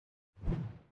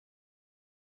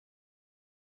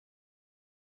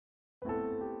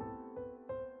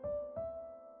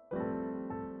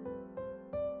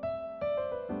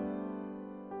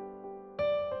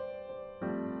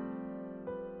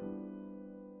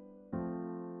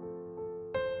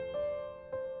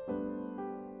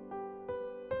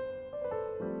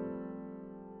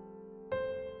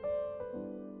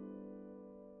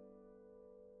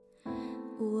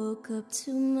woke up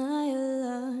to my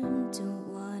alarm,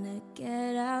 don't wanna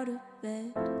get out of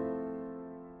bed,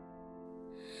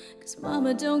 'cause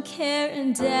mama don't care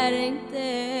and dad ain't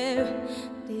there.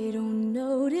 They don't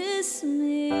notice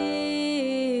me.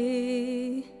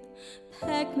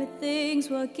 Pack my things,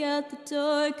 walk out the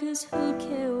door, 'cause who'd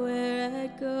care where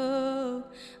I'd go?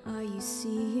 Are you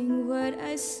seeing what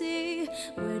I see?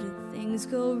 Where did things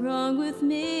go wrong with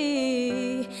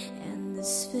me and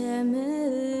this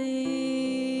family?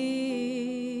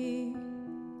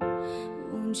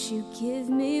 Won't you give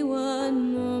me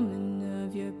one moment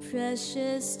of your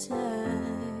precious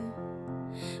time?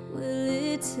 Will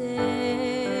it take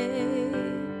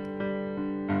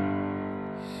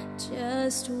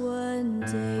just one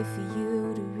day for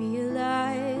you to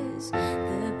realize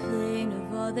the pain of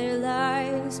all their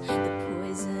lies, the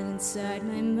poison inside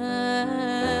my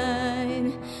mind?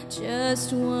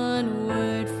 Just one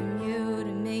word from you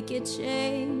to make it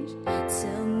change.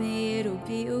 Tell me it'll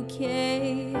be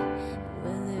okay.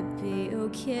 Will it be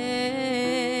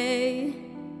okay?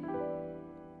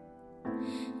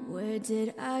 Where did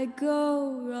I go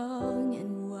wrong,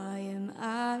 and why am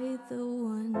I the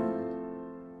one?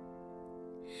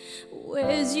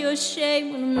 Where's your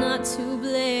shame when I'm not to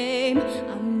blame?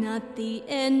 I'm not the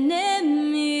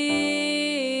enemy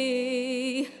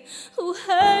who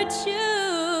hurt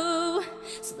you,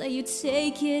 so that you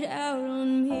take it out on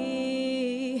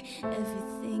me.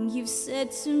 Everything you've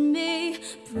said to me,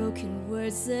 broken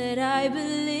words that I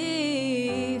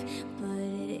believe, but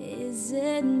it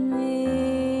isn't me.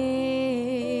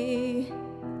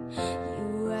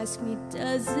 You ask me,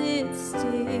 does it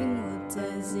sting? Well,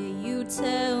 does it? You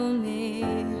tell me.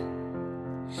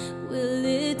 Will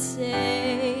it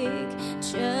take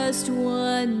just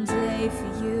one day for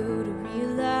you to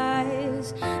realize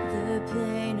the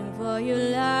pain of all your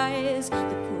lies,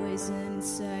 the poison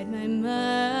inside my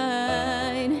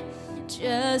mind?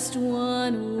 Just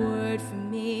one word from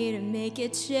me to make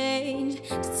it change,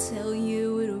 to tell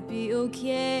you it'll be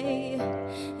okay.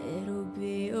 It'll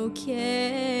be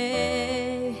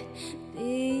okay.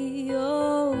 Be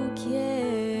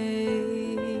okay.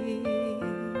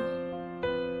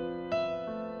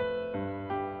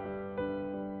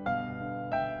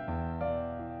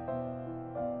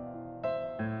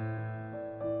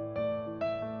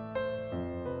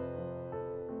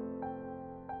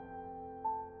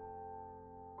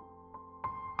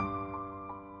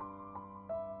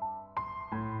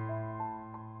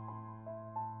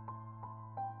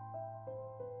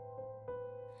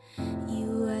 You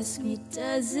ask me,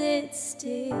 does it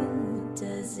sting?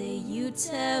 Does it? You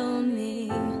tell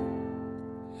me.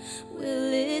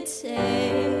 Will it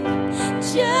take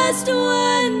just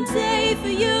one day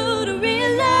for you to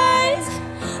realize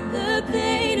the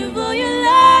pain of all your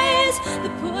lies,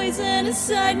 the poison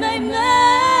inside my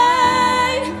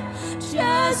mind?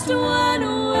 Just one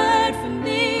word from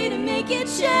me to make it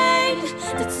change,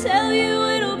 to tell you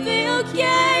it'll be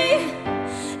okay.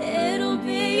 It'll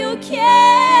be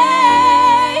okay.